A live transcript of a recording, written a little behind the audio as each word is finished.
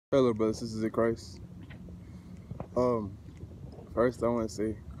Hello, brothers. This is Christ. Um, First I want to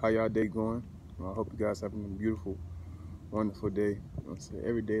say how y'all day going. I hope you guys having a beautiful, wonderful day. You know what I'm saying?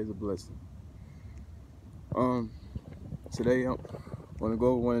 Every day is a blessing. Um, Today I want to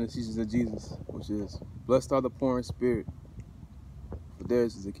go over one of the teachings of Jesus, which is blessed are the poor in spirit, for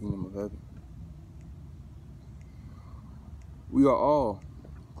theirs is the kingdom of heaven. We are all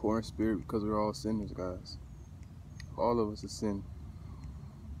poor in spirit because we're all sinners, guys. All of us are sin.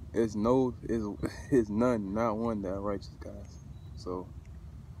 Is none, not one that are righteous, guys. So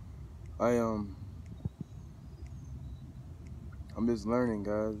I'm just learning,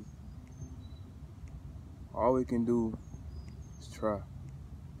 guys. All we can do is try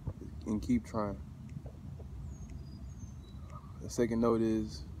and keep trying. The second note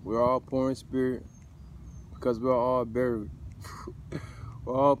is we're all poor in spirit because we're all buried.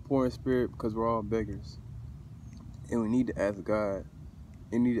 We're all poor in spirit because we're all beggars. And we need to ask God.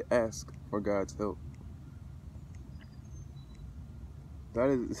 And need to ask for God's help. That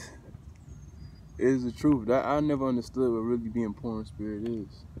is the truth. That I never understood what really being poor in spirit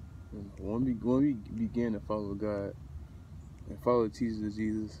is. When we begin to follow God and follow the teachings of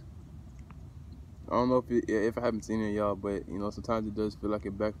Jesus, I don't know if I haven't seen it y'all, but sometimes it does feel like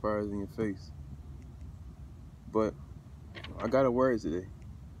it backfires in your face. But I got a word today.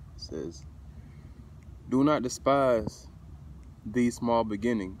 It says, "Do not despise these small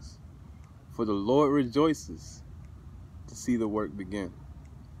beginnings, for the Lord rejoices to see the work begin."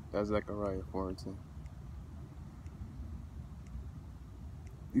 That's Zechariah 4:10.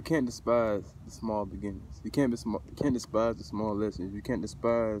 You can't despise the small beginnings. You can't despise the small lessons. You can't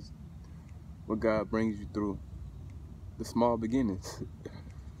despise what God brings you through, the small beginnings,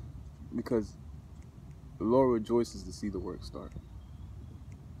 because the Lord rejoices to see the work start.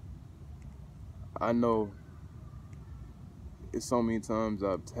 I know it's so many times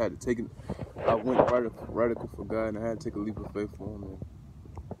I've had to take it. I went radical for God, and I had to take a leap of faith for Him.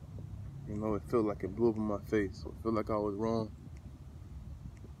 And it felt like it blew up in my face. It felt like I was wrong.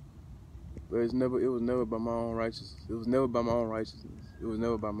 But it was never by my own righteousness. It was never by my own righteousness. It was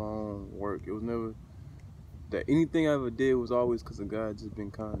never by my own work. It was never that anything I ever did was always because of God just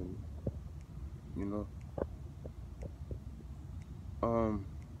being kind to me.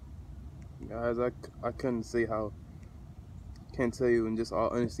 Guys, I couldn't say how, can't tell you in just all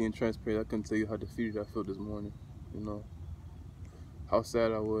honesty and transparency, I couldn't tell you how defeated I felt this morning. How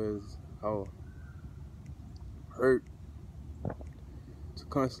sad I was, how hurt to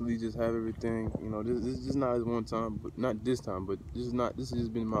constantly just have everything. This is just not as one time, but not this time, but this has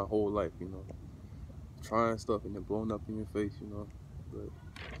just been my whole life. Trying stuff and then blowing up in your face. But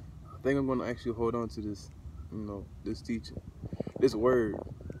I think I'm gonna actually hold on to this, this teaching, this word.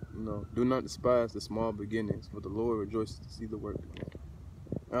 Do not despise the small beginnings, for the Lord rejoices to see the work begin.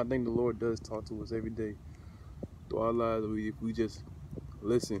 And I think the Lord does talk to us every day through our lives. If we just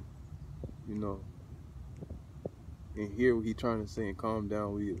listen, and hear what He's trying to say and calm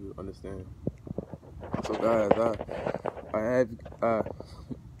down, we understand. So guys, I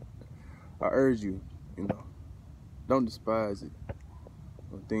urge you, don't despise it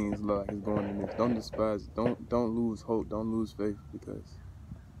when things look like it's going in this. Don't despise it. Don't lose hope. Don't lose faith, because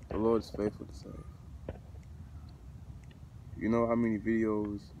the Lord is faithful to save. You know how many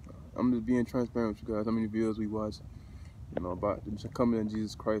videos, I'm just being transparent with you guys, how many videos we watch, about coming to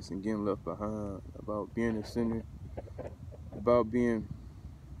Jesus Christ and getting left behind, about being a sinner, about not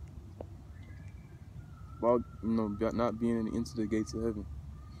being into the gates of heaven.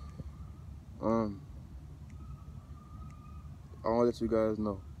 I'll let you guys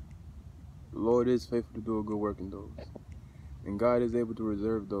know, the Lord is faithful to do a good work in those, and God is able to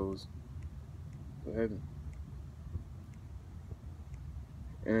reserve those for heaven.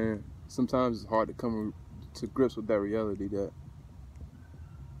 And sometimes it's hard to come to grips with that reality that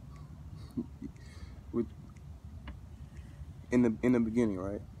in the beginning,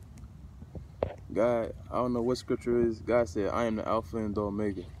 right? God, I don't know what scripture is. God said, "I am the Alpha and the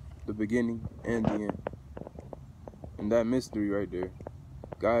Omega, the beginning and the end." And that mystery right there,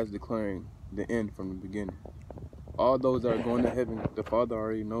 God is declaring the end from the beginning. All those that are going to heaven, the Father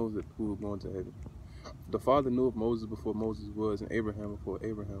already knows who are going to heaven. The Father knew of Moses before Moses was, and Abraham before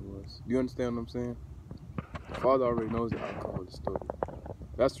Abraham was. Do you understand what I'm saying? The Father already knows the outcome of the story.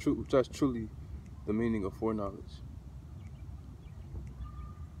 That's true. That's truly the meaning of foreknowledge.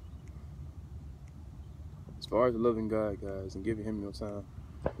 As far as loving God, guys, and giving Him your time,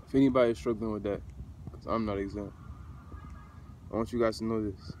 if anybody is struggling with that, because I'm not exempt, I want you guys to know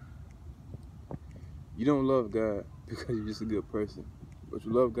this. You don't love God because you're just a good person, but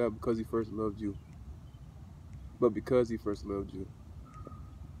you love God because He first loved you. But because He first loved you,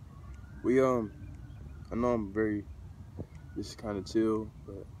 I know I'm very just kind of chill,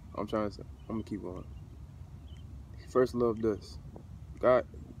 but I'm gonna keep on. He first loved us. God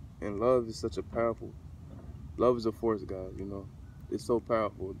and love is such a powerful. Love is a force, guys. You know, it's so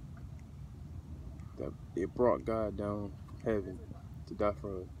powerful that it brought God down from heaven to die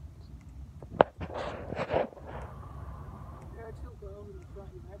for us. There are two girls in the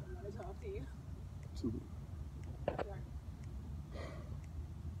front yard that want to talk to you.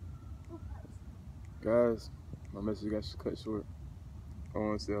 Guys, my message got cut short. I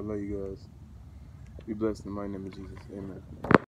want to say I love you guys. Be blessed in my name of Jesus. Amen.